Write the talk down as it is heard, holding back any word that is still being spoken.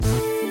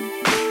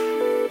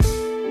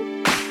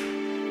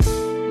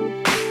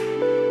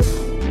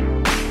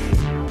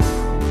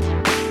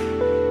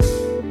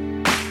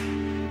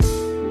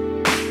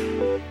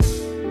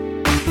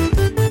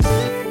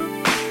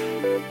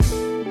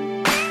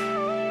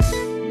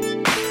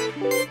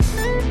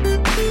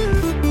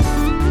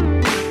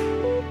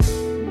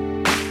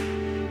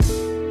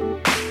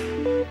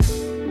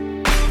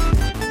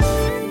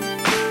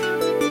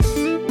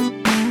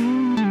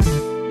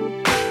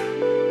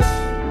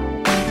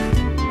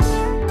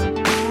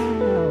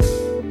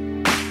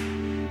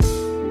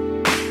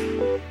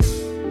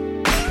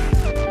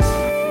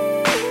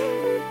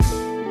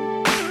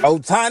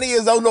Otani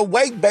is on the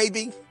way,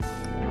 baby.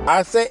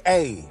 I say,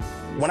 hey,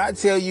 when I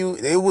tell you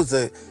it was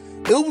a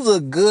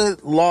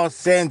good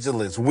Los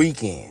Angeles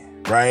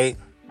weekend, right?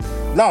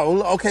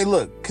 No, okay,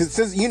 look, cause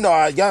since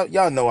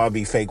y'all know I'll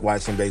be fake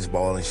watching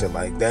baseball and shit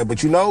like that, but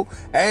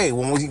hey,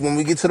 when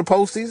we get to the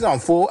postseason, I'm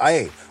full.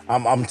 Hey,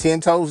 I'm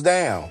 10 toes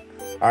down.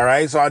 All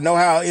right, so I know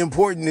how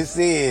important this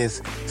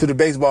is to the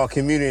baseball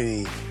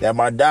community that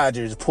my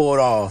Dodgers pulled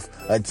off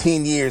a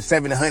 10-year,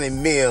 $700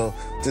 million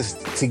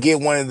to get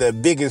one of the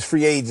biggest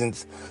free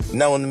agents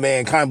known to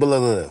mankind.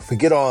 But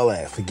forget all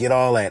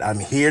that. I'm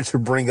here to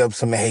bring up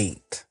some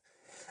hate.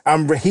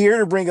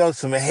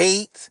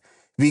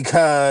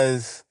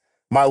 Because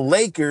my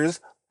Lakers,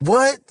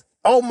 what?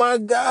 Oh my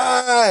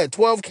God,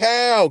 12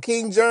 Cal,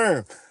 King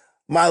Germ.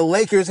 My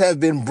Lakers have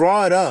been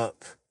brought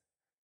up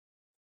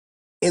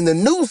in the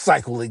news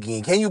cycle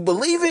again. Can you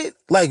believe it?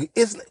 Like,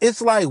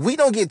 it's like we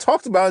don't get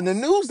talked about in the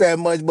news that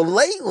much, but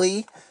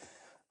lately,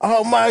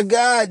 oh my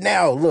God.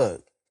 Now,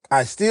 look,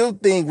 I still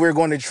think we're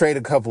going to trade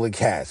a couple of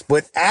cats,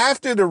 but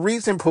after the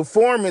recent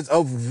performance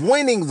of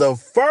winning the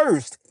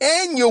first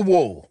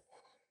annual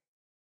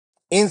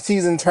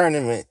in-season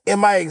tournament,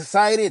 am I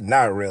excited?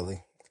 Not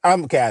really.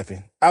 I'm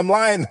capping. I'm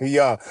lying to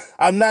y'all.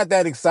 I'm not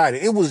that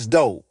excited. It was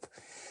dope.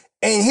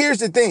 And here's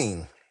the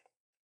thing.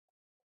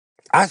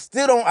 I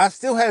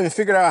still haven't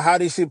figured out how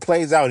this shit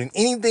plays out and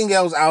anything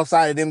else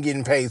outside of them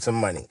getting paid some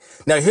money.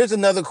 Now, here's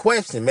another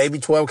question. Maybe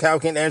 12 Cal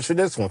can answer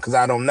this one because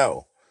I don't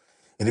know.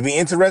 It'd be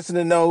interesting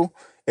to know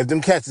if them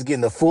cats is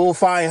getting the full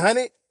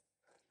 500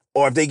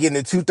 or if they getting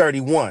the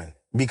 231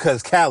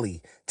 because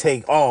Cali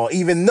take all.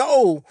 Even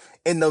though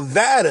in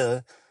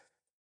Nevada,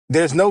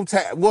 there's no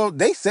tax. Well,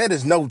 they said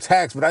there's no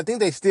tax, but I think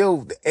they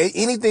still,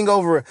 anything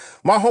over,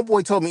 my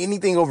homeboy told me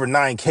anything over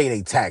 9K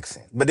they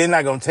taxing, but they're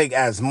not going to take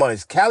as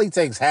much. Cali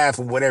takes half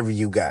of whatever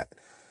you got.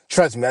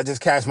 Trust me, I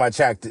just cashed my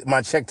check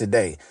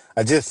today.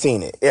 I just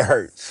seen it. It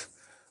hurts.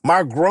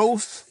 My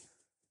gross,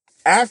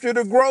 after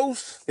the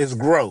gross, is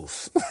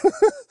gross.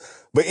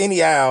 But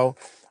anyhow,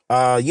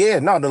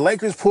 the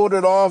Lakers pulled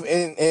it off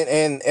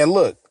and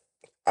look,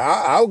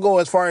 I'll go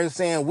as far as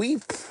saying we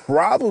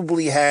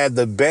probably had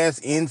the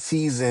best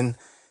in-season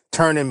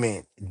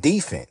tournament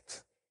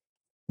defense.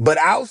 But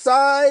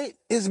outside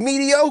is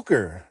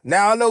mediocre.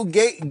 Now, I know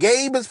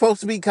Gabe is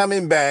supposed to be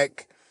coming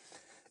back.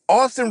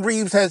 Austin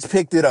Reeves has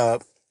picked it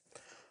up.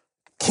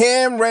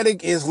 Cam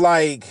Reddick is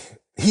like,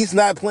 he's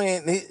not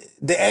playing.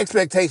 The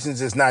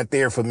expectations is not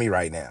there for me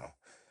right now.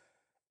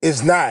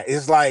 It's not.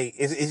 It's like,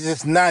 it's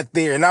just not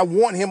there. And I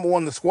want him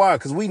on the squad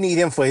because we need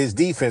him for his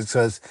defense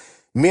because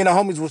me and the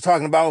homies was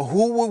talking about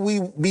who would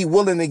we be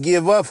willing to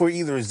give up for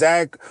either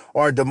Zach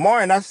or DeMar.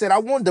 And I said, I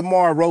want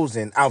DeMar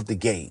Rosen out the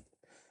gate.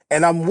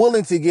 And I'm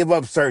willing to give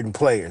up certain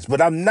players,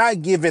 but I'm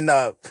not giving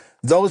up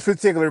those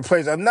particular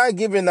players. I'm not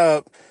giving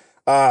up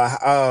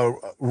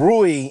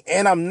Rui,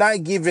 and I'm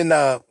not giving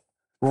up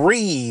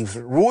Rui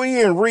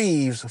and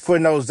Reeves for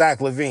no Zach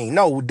LaVine.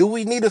 No, do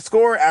we need a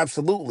scorer?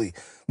 Absolutely.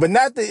 But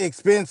not the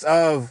expense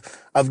of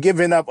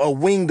giving up a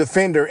wing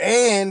defender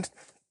and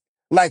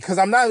because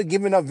I'm not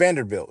giving up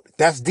Vanderbilt.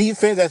 That's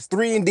defense. That's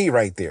 3-and-D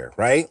right there,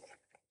 right?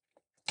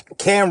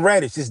 Cam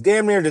Reddish is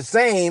damn near the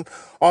same,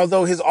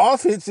 although his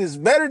offense is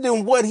better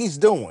than what he's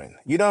doing.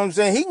 You know what I'm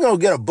saying? He can go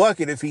get a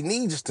bucket if he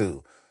needs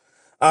to.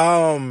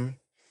 And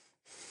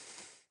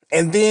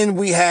then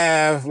we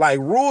have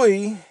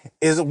Rui,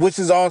 which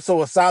is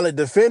also a solid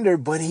defender,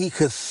 but he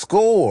could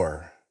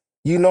score.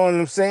 You know what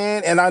I'm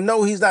saying? And I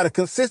know he's not a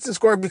consistent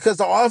scorer because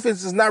the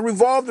offense is not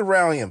revolved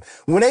around him.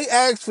 When they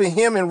asked for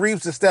him and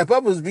Reeves to step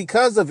up, it was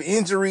because of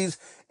injuries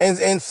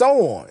and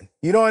so on.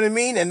 You know what I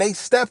mean? And they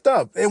stepped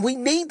up. And we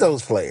need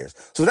those players.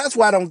 So that's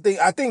why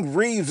I think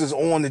Reeves is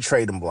on the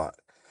trading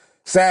block.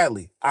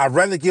 Sadly, I'd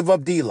rather give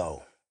up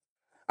D'Lo.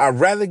 I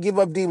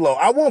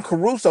want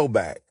Caruso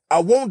back. I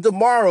want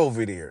DeMar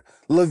over there.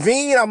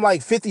 LaVine, I'm like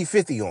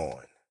 50-50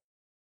 on.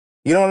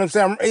 You know what I'm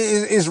saying?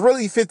 It's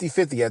really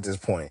 50-50 at this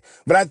point.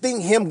 But I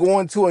think him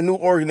going to a new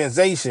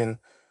organization,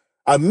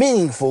 a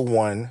meaningful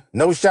one,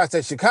 no shots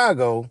at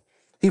Chicago,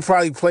 he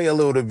probably play a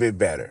little bit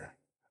better.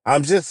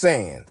 I'm just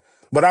saying.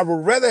 But I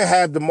would rather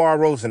have DeMar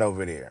Rosen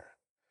over there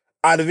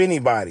out of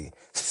anybody.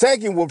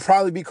 Second would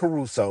probably be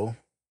Caruso.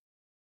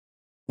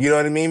 You know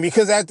what I mean?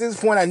 Because at this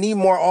point, I need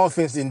more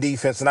offense than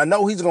defense. And I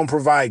know he's going to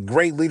provide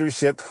great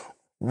leadership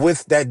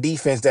with that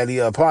defense that he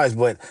applies,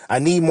 but I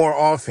need more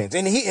offense.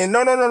 And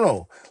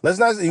no. Let's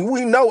not.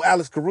 We know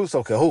Alex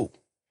Caruso can hoop.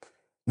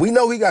 We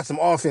know he got some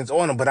offense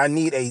on him, but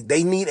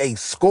they need a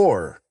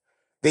scorer.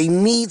 They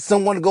need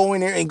someone to go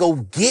in there and go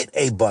get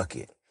a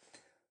bucket.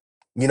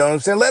 You know what I'm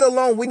saying? Let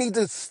alone we need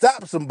to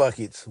stop some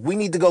buckets. We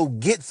need to go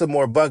get some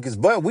more buckets.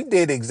 But we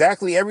did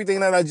exactly everything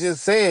that I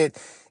just said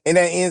in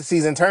that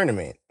in-season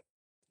tournament.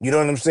 You know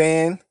what I'm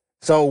saying?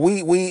 So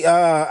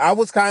I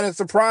was kind of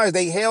surprised.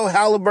 They held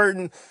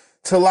Halliburton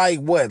to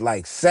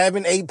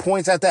 7-8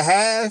 points at the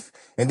half,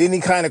 and then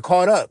he kind of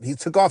caught up. He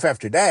took off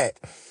after that.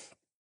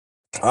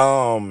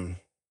 I'm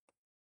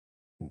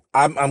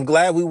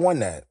glad we won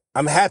that.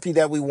 I'm happy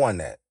that we won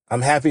that.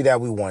 I'm happy that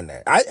we won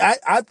that.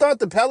 I thought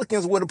the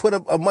Pelicans would have put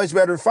up a much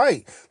better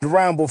fight the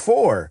round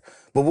before,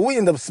 but we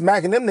ended up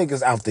smacking them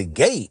niggas out the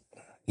gate.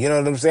 You know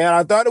what I'm saying?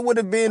 I thought it would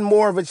have been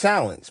more of a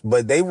challenge,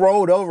 but they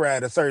rolled over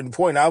at a certain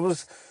point. That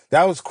was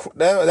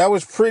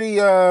pretty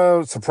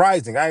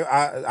surprising.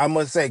 I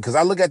must say, because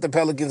I look at the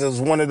Pelicans as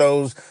one of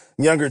those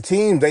younger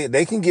teams.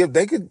 They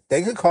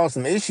could cause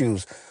some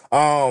issues.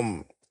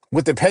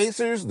 With the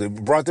Pacers, they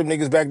brought them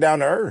niggas back down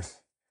to earth.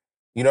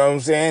 You know what I'm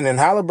saying? And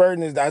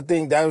Halliburton I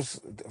think that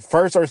was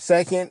first or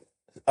second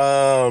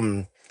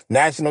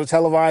national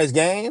televised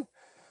game.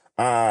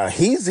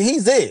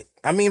 He's it.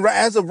 I mean,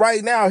 as of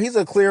right now, he's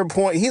a clear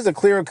cut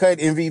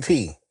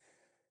MVP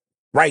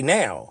right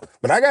now.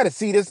 But I got to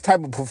see this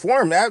type of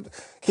performance.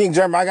 King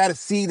German, I got to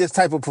see this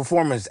type of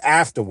performance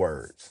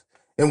afterwards.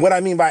 And what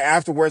I mean by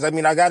afterwards, I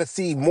mean I got to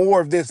see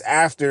more of this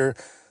after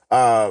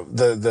not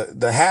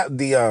the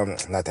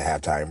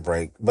halftime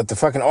break, but the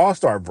fucking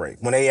All-Star break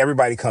when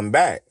everybody come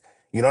back.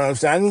 You know what I'm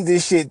saying? I need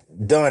this shit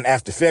done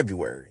after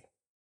February.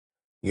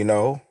 You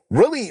know,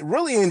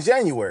 really in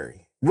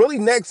January, really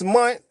next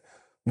month,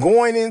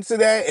 going into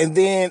that, and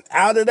then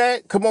out of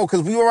that, come on,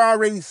 because we were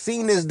already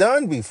seen this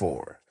done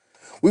before.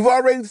 We've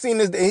already seen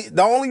this.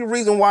 The only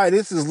reason why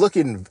this is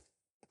looking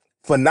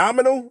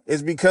phenomenal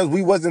is because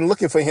we wasn't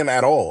looking for him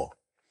at all.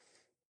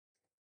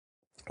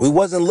 We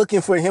wasn't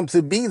looking for him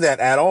to be that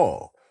at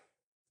all.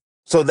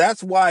 So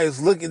that's why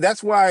it's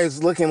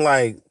looking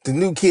like the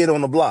new kid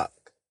on the block.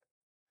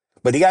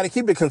 But he got to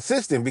keep it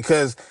consistent,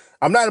 because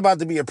I'm not about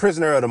to be a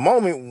prisoner of the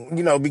moment,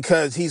 you know,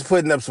 because he's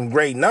putting up some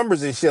great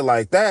numbers and shit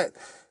like that.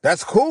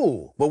 That's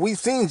cool. But we've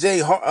seen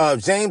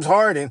James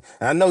Harden,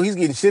 and I know he's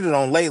getting shitted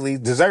on lately,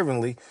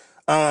 deservingly.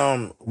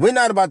 We're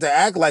not about to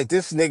act like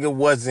this nigga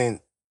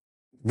wasn't,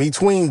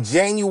 between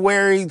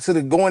January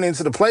to going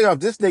into the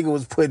playoffs, this nigga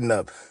was putting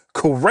up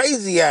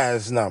crazy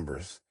ass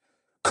numbers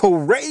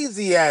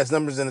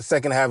in the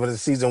second half of the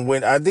season,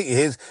 when I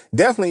think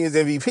definitely his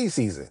MVP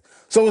season.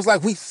 So it's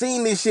like we've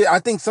seen this shit. I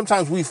think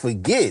sometimes we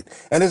forget,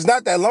 and it's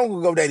not that long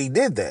ago that he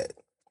did that.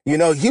 You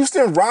know,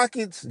 Houston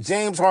Rockets,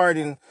 James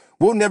Harden,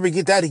 we'll never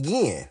get that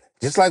again.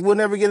 Just like we'll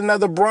never get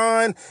another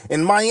Bron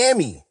in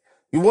Miami.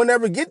 You will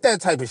never get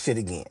that type of shit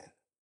again.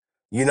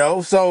 You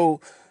know,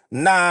 so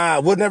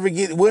we'll never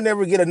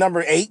get a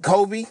number 8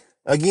 Kobe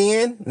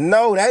again.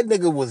 No, that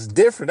nigga was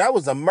different. That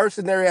was a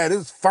mercenary at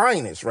his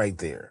finest right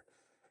there.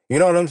 You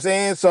know what I'm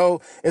saying?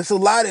 So it's a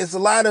lot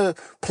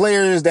of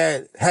players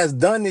that has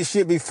done this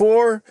shit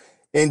before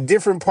in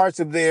different parts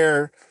of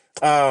their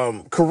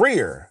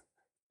career.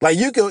 Like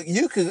you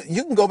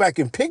can go back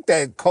and pick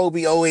that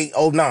Kobe 08,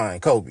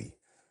 09 Kobe.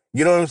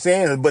 You know what I'm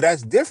saying? But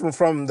that's different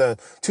from the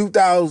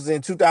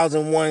 2000,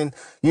 2001,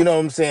 you know what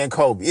I'm saying,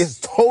 Kobe. It's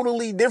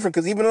totally different,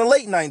 because even in the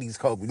late 90s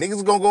Kobe, niggas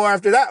are going to go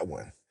after that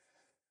one.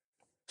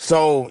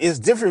 So it's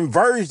different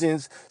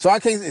versions. So I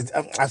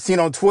seen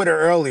on Twitter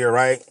earlier,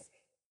 right?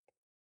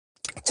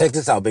 Check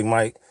this out, Big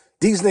Mike.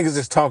 These niggas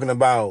is talking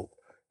about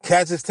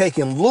cats is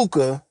taking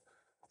Luka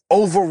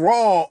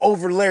overall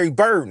over Larry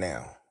Bird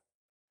now.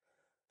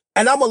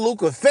 And I'm a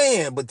Luka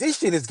fan, but this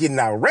shit is getting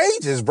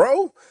outrageous,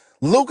 bro.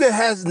 Luka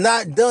has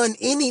not done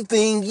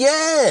anything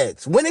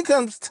yet. When it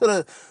comes to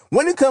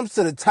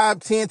the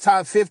top 10,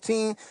 top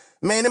 15,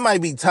 man, it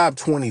might be top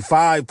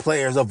 25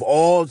 players of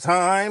all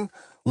time.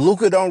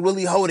 Luka don't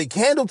really hold a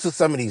candle to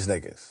some of these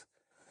niggas.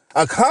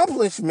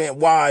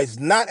 Accomplishment-wise,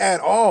 not at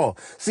all.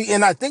 See,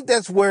 and I think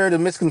that's where the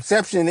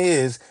misconception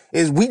is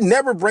we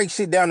never break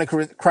shit down to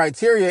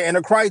criteria, and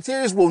the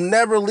criteria will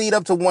never lead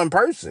up to one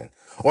person.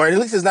 Or at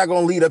least it's not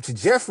going to lead up to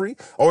Jeffrey,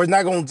 or it's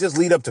not going to just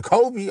lead up to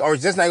Kobe, or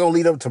it's just not going to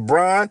lead up to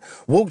Bron,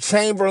 Wilt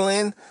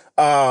Chamberlain,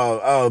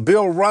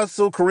 Bill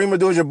Russell, Kareem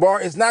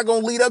Abdul-Jabbar. It's not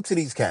going to lead up to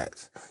these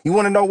cats. You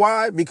want to know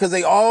why? Because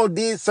they all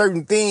did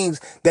certain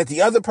things that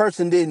the other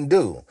person didn't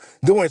do,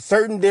 doing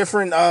certain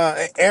different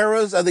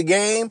eras of the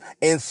game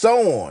and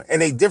so on.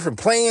 And they different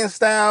playing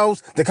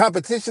styles, the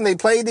competition they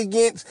played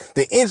against,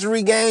 the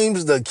injury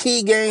games, the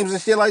key games and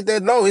shit like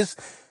that. No,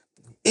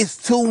 it's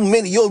too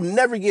many. You'll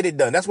never get it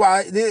done. That's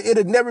why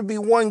it'll never be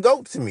one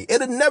GOAT to me.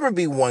 It'll never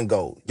be one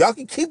GOAT. Y'all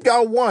can keep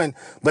y'all one,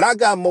 but I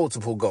got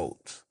multiple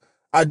GOATs.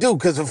 I do,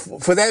 because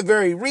for that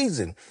very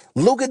reason.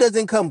 Luka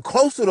doesn't come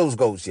close to those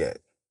GOATs yet.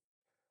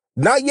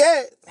 Not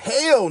yet.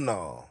 Hell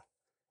no.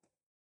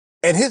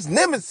 And his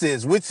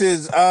nemesis, which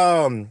is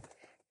Trae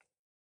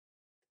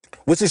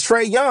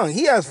Young,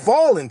 he has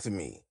fallen to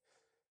me.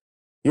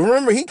 You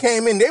remember he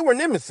came in, they were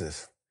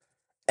nemesis.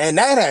 And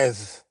that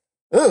has,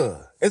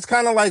 it's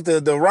kind of like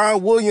the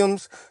Ron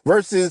Williams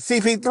versus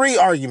CP3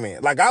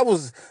 argument. Like I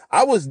was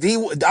D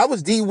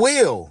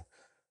Will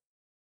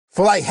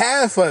for like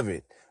half of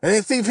it. And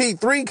then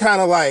CP3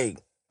 kind of like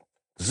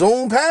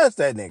zoomed past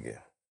that nigga.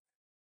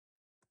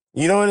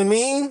 You know what I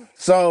mean?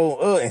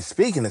 So, and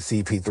speaking of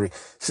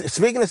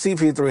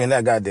CP3 and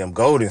that goddamn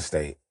Golden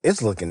State,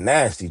 it's looking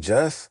nasty,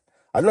 Just.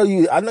 I know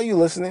you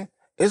listening.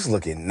 It's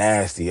looking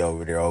nasty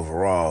over there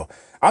overall.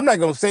 I'm not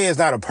going to say it's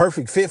not a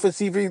perfect fit for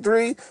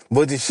CP3,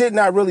 but the shit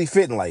not really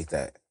fitting like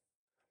that.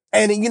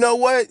 And you know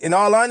what? In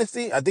all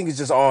honesty, I think it's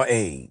just all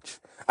age.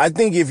 I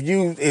think if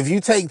you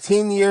take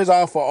 10 years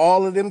off of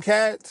all of them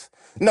cats,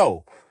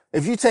 no,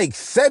 if you take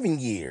 7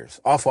 years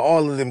off of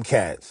all of them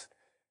cats,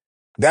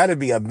 that'd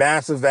be a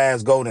massive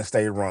ass Golden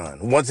State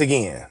run once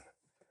again.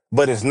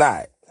 But it's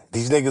not.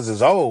 These niggas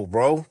is old,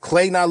 bro.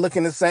 Clay not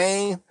looking the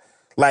same.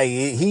 Like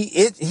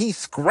he's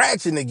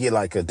scratching to get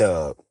like a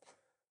dub.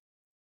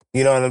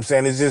 You know what I'm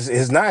saying?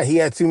 It's not. He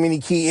had too many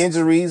key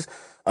injuries.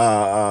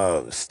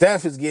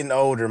 Steph is getting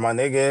older, my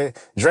nigga.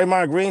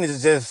 Draymond Green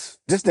is just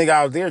this nigga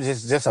out there,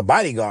 just a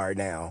bodyguard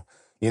now.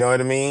 You know what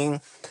I mean?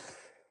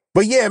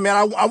 But yeah,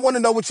 man, I want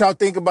to know what y'all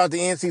think about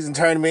the in-season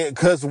tournament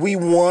because we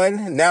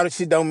won. Now that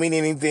shit don't mean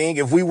anything.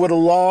 If we would have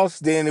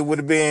lost, then it would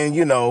have been, it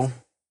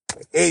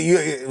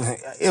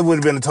would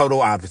have been a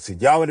total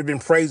opposite. Y'all would have been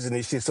praising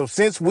this shit. So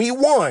since we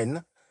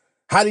won,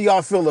 how do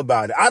y'all feel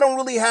about it? I don't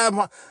really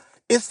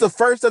it's the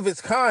first of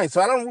its kind,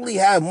 so I don't really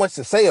have much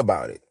to say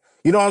about it.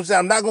 You know what I'm saying?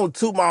 I'm not going to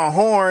toot my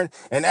horn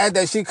and add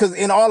that shit because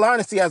in all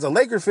honesty, as a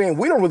Laker fan,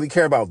 we don't really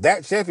care about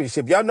that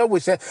championship. Y'all know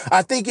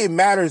I think it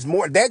matters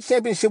more. That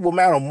championship will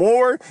matter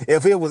more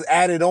if it was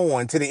added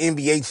on to the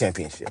NBA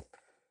championship.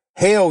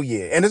 Hell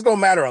yeah. And it's going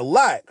to matter a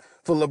lot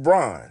for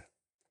LeBron.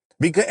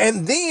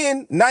 And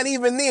then, not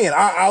even then,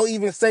 I'll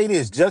even say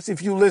this, just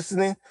if you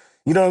listening,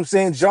 you know what I'm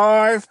saying?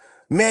 Jarv,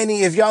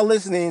 Manny, if y'all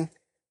listening,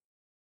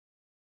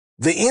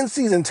 the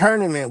in-season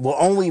tournament will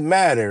only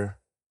matter.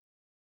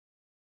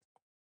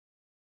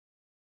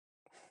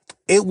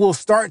 It will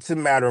start to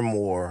matter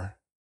more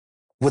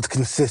with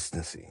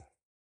consistency.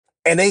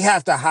 And they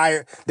have to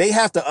up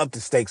the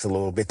stakes a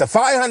little bit. The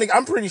 500,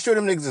 I'm pretty sure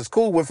them niggas is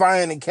cool with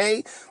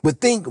 500K,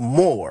 but think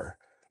more.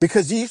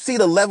 Because you see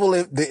the level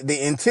of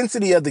the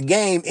intensity of the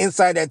game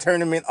inside that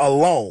tournament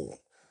alone.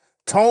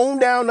 Tone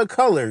down the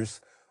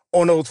colors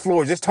on those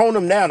floors. Just tone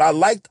them down. I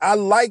like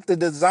the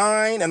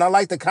design and I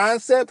like the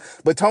concept,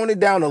 but tone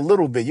it down a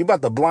little bit. You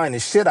about to blind the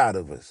shit out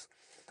of us.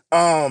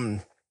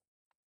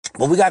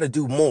 But we got to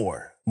do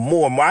more.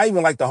 I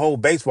even like the whole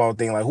baseball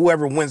thing. Like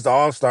whoever wins the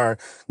All-Star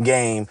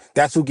game,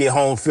 that's who get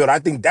home field. I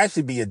think that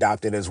should be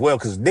adopted as well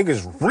because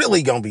niggas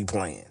really gonna be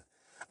playing.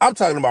 I'm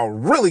talking about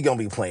really gonna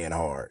be playing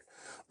hard.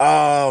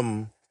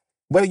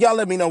 But y'all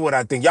let me know what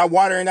I think. Y'all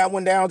watering that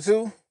one down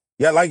too?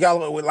 Yeah, like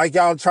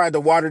y'all tried to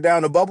water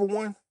down the bubble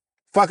one?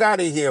 Fuck out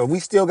of here. We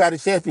still got a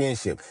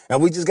championship.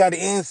 And we just got an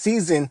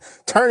in-season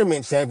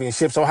tournament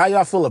championship. So how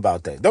y'all feel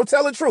about that? Don't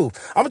tell the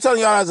truth. I'm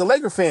telling y'all as a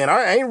Laker fan,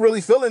 I ain't really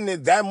feeling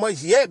it that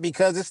much yet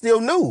because it's still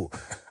new.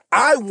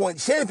 I want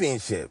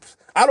championships.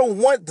 I don't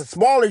want the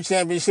smaller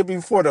championship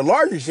before the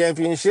larger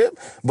championship,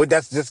 but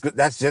that's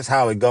just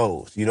how it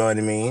goes. You know what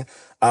I mean?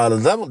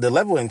 The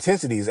level of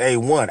intensity is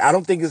A1. I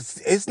don't think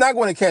it's not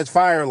going to catch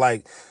fire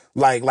like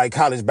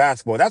college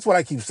basketball. That's what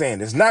I keep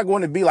saying. It's not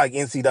going to be like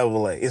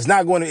NCAA. It's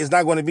not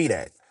going to be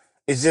that.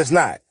 It's just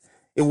not.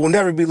 It will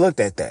never be looked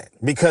at that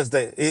because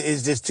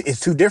it's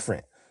too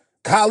different.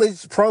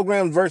 College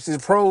programs versus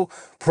pro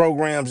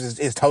programs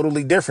is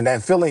totally different.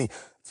 That feeling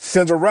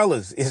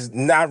Cinderellas is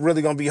not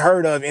really going to be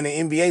heard of in the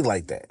NBA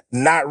like that.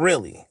 Not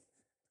really.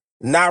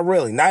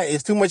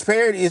 It's too much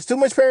parity. It's too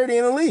much parity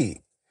in the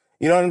league.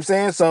 You know what I'm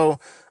saying? So,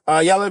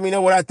 y'all let me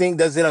know what I think.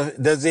 Does that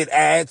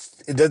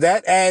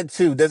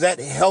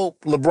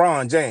help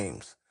LeBron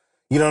James?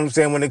 You know what I'm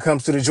saying? When it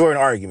comes to the Jordan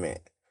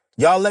argument,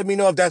 y'all let me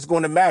know if that's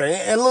going to matter.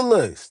 And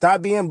look,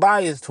 stop being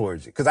biased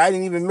towards it. Cause I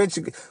didn't even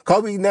mention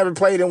Kobe never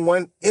played in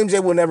one.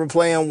 MJ will never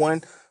play in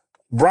one.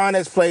 Bron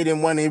has played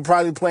in one. And he'll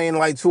probably playing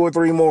like 2 or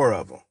 3 more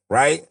of them.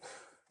 Right?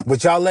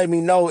 But y'all let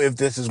me know if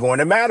this is going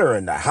to matter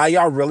or not. How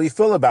y'all really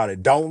feel about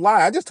it. Don't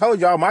lie. I just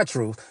told y'all my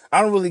truth.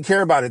 I don't really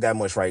care about it that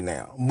much right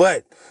now.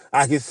 But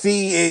I can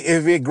see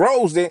if it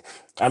grows, then,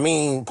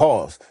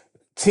 pause.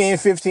 10,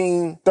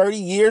 15, 30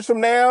 years from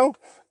now,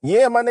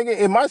 yeah, my nigga,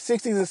 in my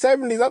 60s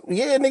and 70s,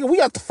 yeah, nigga, we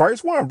got the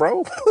first one,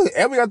 bro.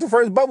 And we got the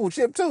first bubble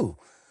chip, too.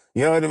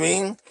 You know what I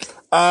mean?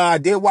 I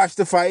did watch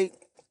the fight.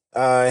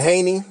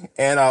 Haney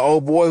and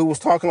old boy who was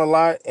talking a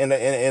lot in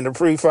the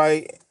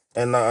pre-fight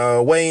and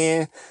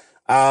weigh-in.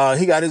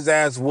 He got his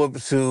ass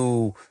whooped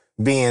to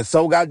being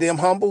so goddamn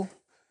humble.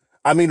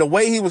 I mean, the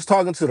way he was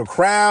talking to the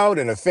crowd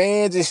and the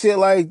fans and shit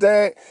like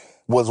that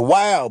was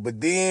wild. But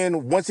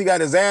then once he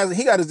got his ass,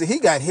 he got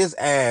his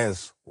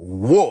ass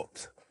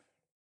whooped.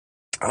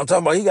 I'm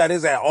talking about he got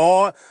his ass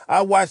all.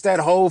 I watched that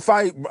whole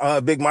fight,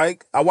 Big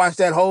Mike. I watched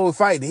that whole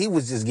fight. He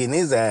was just getting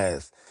his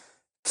ass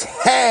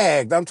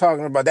tagged. I'm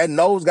talking about that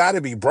nose got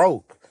to be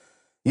broke.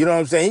 You know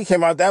what I'm saying? He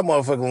came out that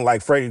motherfucker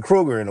like Freddy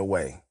Krueger in a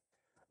way.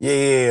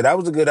 Yeah, that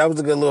was a good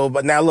little,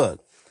 but now look,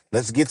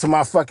 let's get to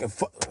my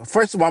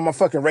first of all, my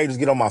fucking Raiders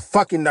get on my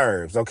fucking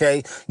nerves,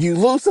 okay? You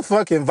lose the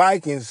fucking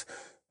Vikings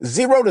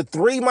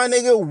 0-3, my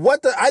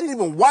nigga. I didn't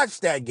even watch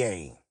that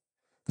game.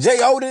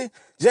 J.O.,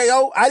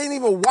 I didn't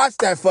even watch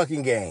that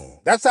fucking game.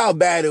 That's how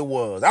bad it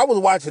was. I was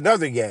watching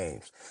other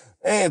games.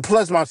 And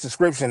plus my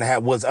subscription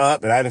was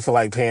up and I didn't feel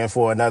like paying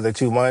for another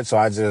 2 months, so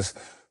I just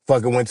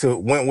fucking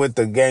went with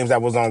the games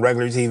that was on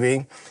regular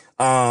TV.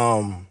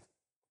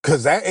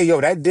 Cause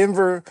that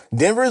Denver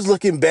is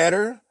looking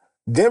better.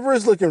 Denver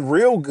is looking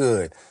real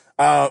good.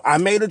 I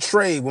made a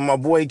trade with my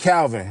boy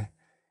Calvin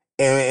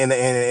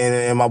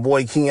and my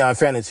boy Kenyon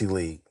Fantasy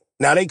League.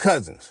 Now they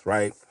cousins,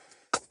 right?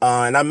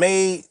 And I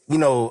made,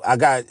 I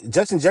got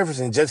Justin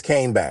Jefferson just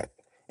came back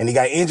and he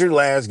got injured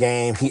last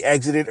game. He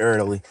exited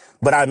early,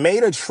 but I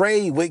made a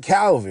trade with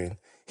Calvin.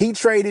 He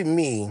traded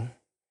me,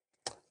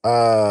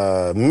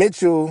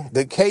 Mitchell,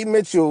 the K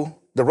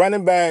Mitchell, the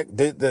running back,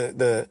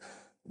 the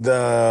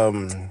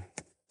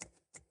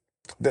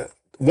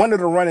one of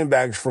the running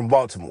backs from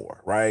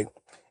Baltimore, right?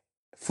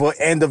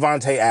 And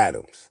Devontae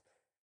Adams.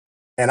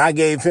 And I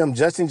gave him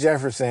Justin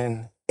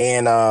Jefferson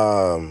and,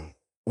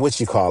 what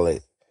you call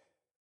it?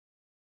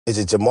 Is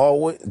it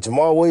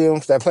Jamal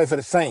Williams that played for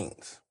the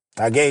Saints?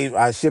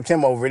 I shipped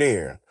him over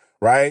there,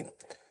 right?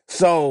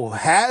 So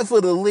half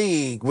of the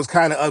league was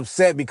kind of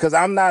upset because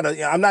I'm not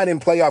in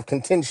playoff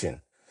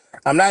contention.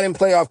 I'm not in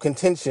playoff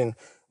contention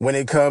when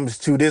it comes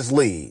to this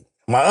league.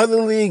 My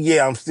other league,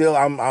 yeah,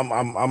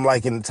 I'm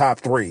like in the top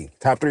three,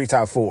 top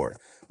four.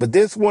 But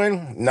this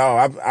one, no,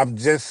 I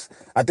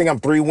think I'm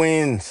 3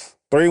 wins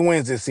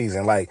this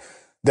season. Like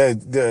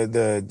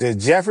the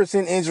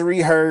Jefferson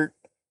injury hurt.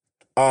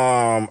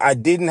 I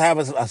didn't have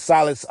a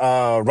solid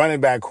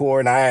running back core,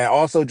 and I had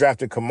also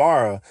drafted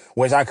Kamara,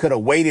 which I could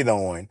have waited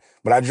on,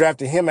 but I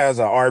drafted him as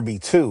a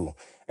RB2,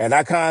 and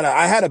I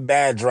had a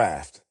bad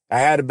draft.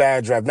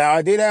 Now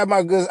I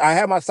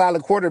had my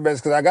solid quarterbacks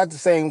because I got the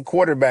same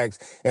quarterbacks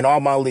in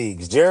all my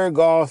leagues: Jared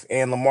Goff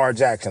and Lamar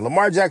Jackson.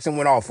 Lamar Jackson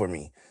went off for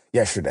me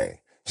yesterday.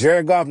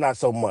 Jared Goff not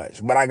so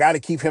much, but I got to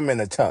keep him in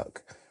the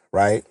tuck,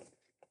 right?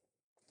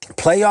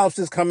 Playoffs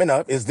is coming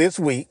up. Is this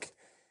week.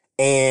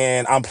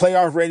 And I'm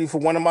playoff ready for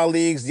one of my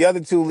leagues. The other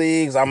two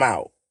leagues, I'm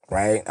out,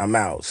 right? I'm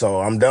out. So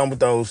I'm done with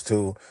those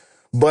two.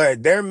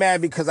 But they're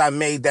mad because I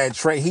made that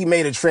trade. He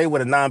made a trade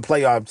with a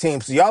non-playoff team.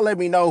 So y'all let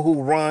me know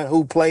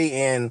who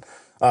play in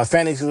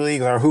fantasy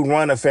leagues or who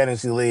run a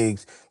fantasy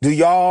leagues. Do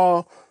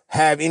y'all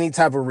have any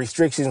type of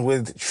restrictions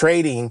with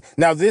trading?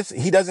 Now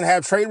he doesn't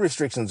have trade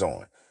restrictions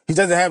on. He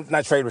doesn't have,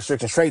 not trade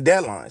restrictions, trade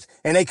deadlines.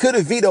 And they could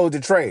have vetoed the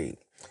trade.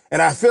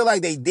 And I feel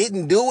like they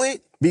didn't do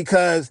it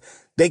because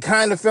they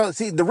kind of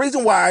the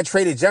reason why I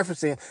traded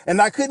Jefferson,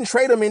 and I couldn't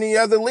trade him in any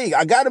other league.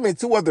 I got him in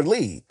 2 other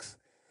leagues,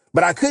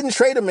 but I couldn't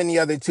trade him in the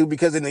other 2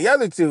 because in the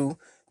other 2,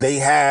 they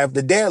have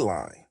the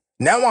deadline.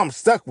 Now I'm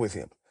stuck with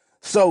him.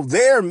 So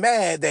they're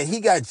mad that he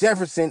got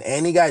Jefferson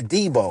and he got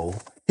Debo.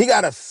 He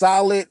got a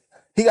solid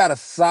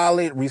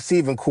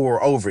receiving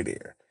core over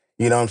there.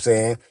 You know what I'm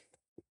saying?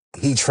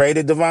 He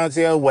traded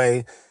Devontae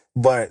away,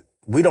 but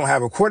we don't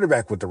have a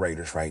quarterback with the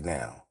Raiders right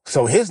now.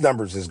 So his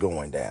numbers is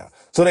going down.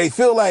 So they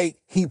feel like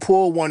he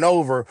pulled one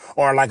over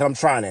or like I'm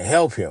trying to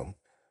help him.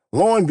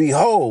 Lo and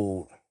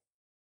behold,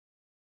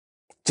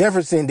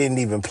 Jefferson didn't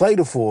even play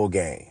the full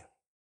game.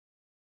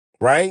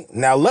 Right?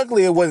 Now,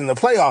 luckily it wasn't a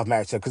playoff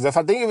matchup because I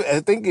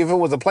think if it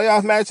was a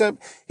playoff matchup,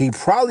 he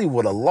probably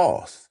would have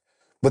lost.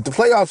 But the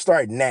playoffs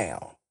start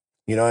now.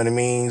 You know what I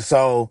mean?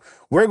 So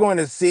we're going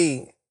to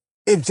see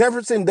if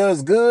Jefferson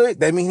does good,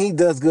 that means he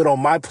does good on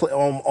my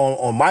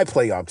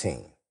playoff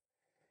team.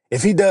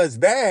 If he does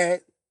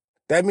bad,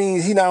 that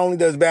means he not only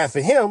does bad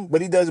for him,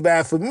 but he does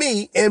bad for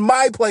me in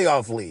my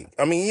playoff league.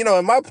 I mean,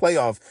 in my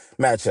playoff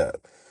matchup.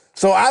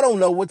 So I don't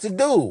know what to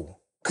do.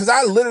 Because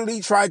I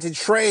literally tried to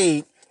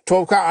trade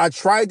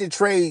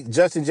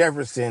Justin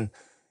Jefferson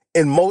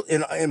in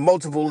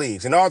multiple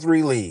leagues, in all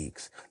 3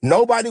 leagues.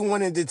 Nobody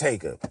wanted to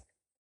take him.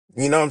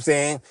 You know what I'm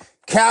saying?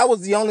 Cal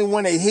was the only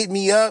one that hit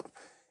me up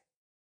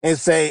and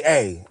say,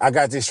 hey, I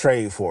got this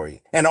trade for you.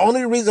 And the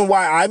only reason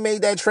why I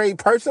made that trade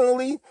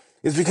personally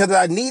is because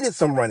I needed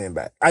some running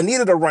back. I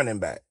needed a running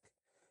back.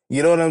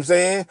 You know what I'm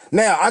saying?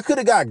 Now, I could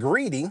have got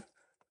greedy.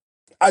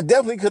 I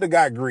definitely could have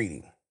got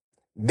greedy.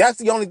 That's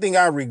the only thing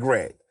I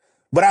regret.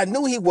 But I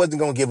knew he wasn't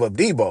going to give up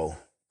Debo.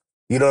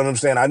 You know what I'm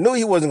saying? I knew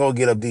he wasn't going to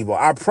get up Debo.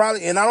 I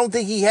don't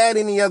think he had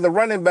any other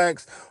running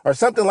backs or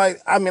something like,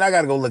 I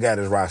got to go look at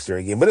his roster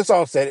again. But it's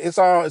all set. It's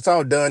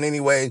all done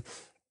anyway.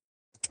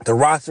 The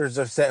rosters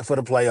are set for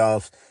the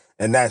playoffs,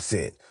 and that's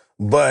it.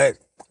 But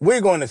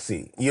we're going to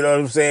see. You know what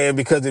I'm saying?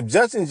 Because if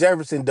Justin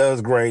Jefferson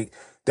does great,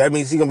 that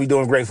means he's going to be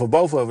doing great for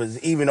both of us,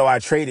 even though I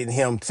traded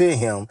him to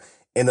him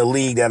in the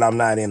league that I'm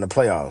not in the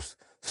playoffs.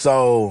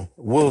 So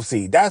we'll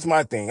see. That's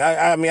my thing.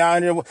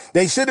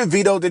 They should have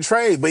vetoed the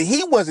trade, but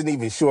he wasn't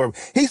even sure.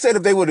 He said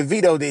if they would have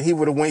vetoed it, he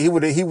would have went. He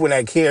wouldn't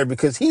have cared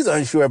because he's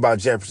unsure about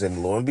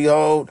Jefferson. Lo and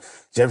behold,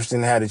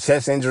 Jefferson had a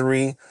chest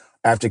injury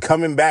after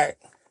coming back,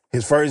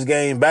 his first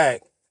game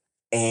back,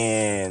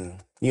 and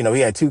he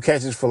had 2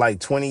 catches for like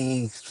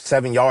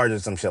 27 yards or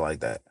some shit like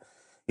that.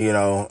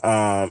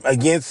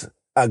 Against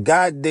a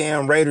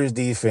goddamn Raiders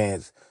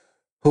defense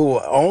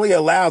who only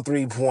allowed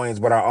 3 points,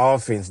 but our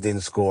offense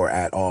didn't score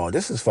at all.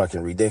 This is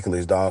fucking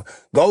ridiculous, dog.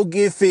 Go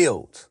get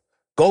Fields.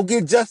 Go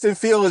get Justin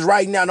Fields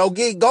right now. Go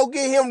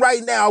get him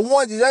right now. I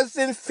want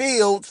Justin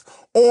Fields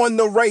on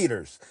the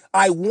Raiders.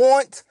 I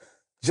want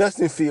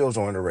Justin Fields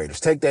on the Raiders.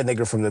 Take that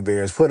nigga from the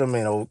Bears. Put him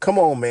in. Oh, come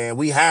on, man.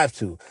 We have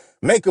to.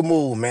 Make a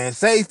move, man.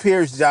 Save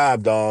Pierce's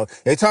job, dog.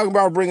 They talking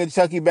about bringing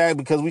Chucky back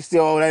because we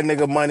still owe that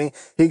nigga money.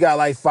 He got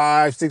like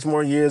 5-6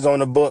 more years on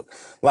the book.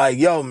 Like,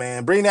 yo,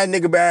 man, bring that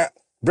nigga back.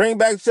 Bring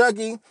back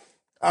Chucky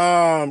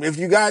If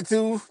you got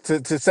to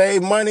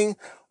save money,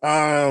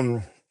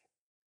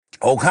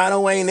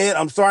 O'Connell ain't it.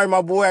 I'm sorry,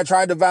 my boy. I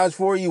tried to vouch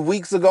for you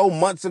weeks ago,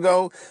 months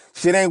ago.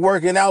 Shit ain't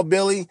working out,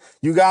 Billy.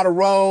 You got to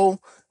roll.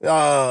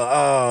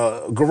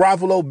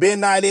 Garoppolo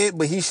been not it,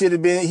 but he should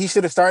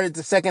have started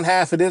the second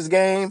half of this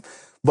game.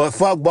 But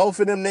fuck both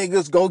of them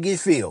niggas. Go get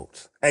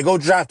Fields and go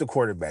draft the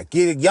quarterback.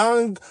 Get a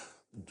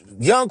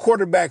young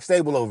quarterback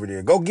stable over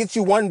there. Go get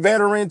you one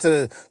veteran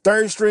to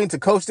third string to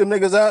coach them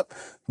niggas up,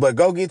 but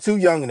go get two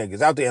young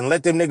niggas out there and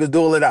let them niggas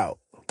duel it out.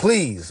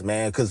 Please,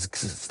 man, because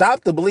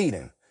stop the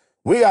bleeding.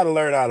 We got to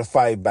learn how to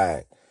fight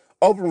back.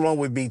 Open run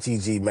with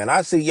BTG, man.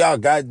 I see y'all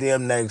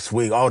goddamn next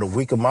week. Oh, the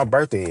week of my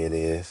birthday it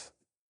is.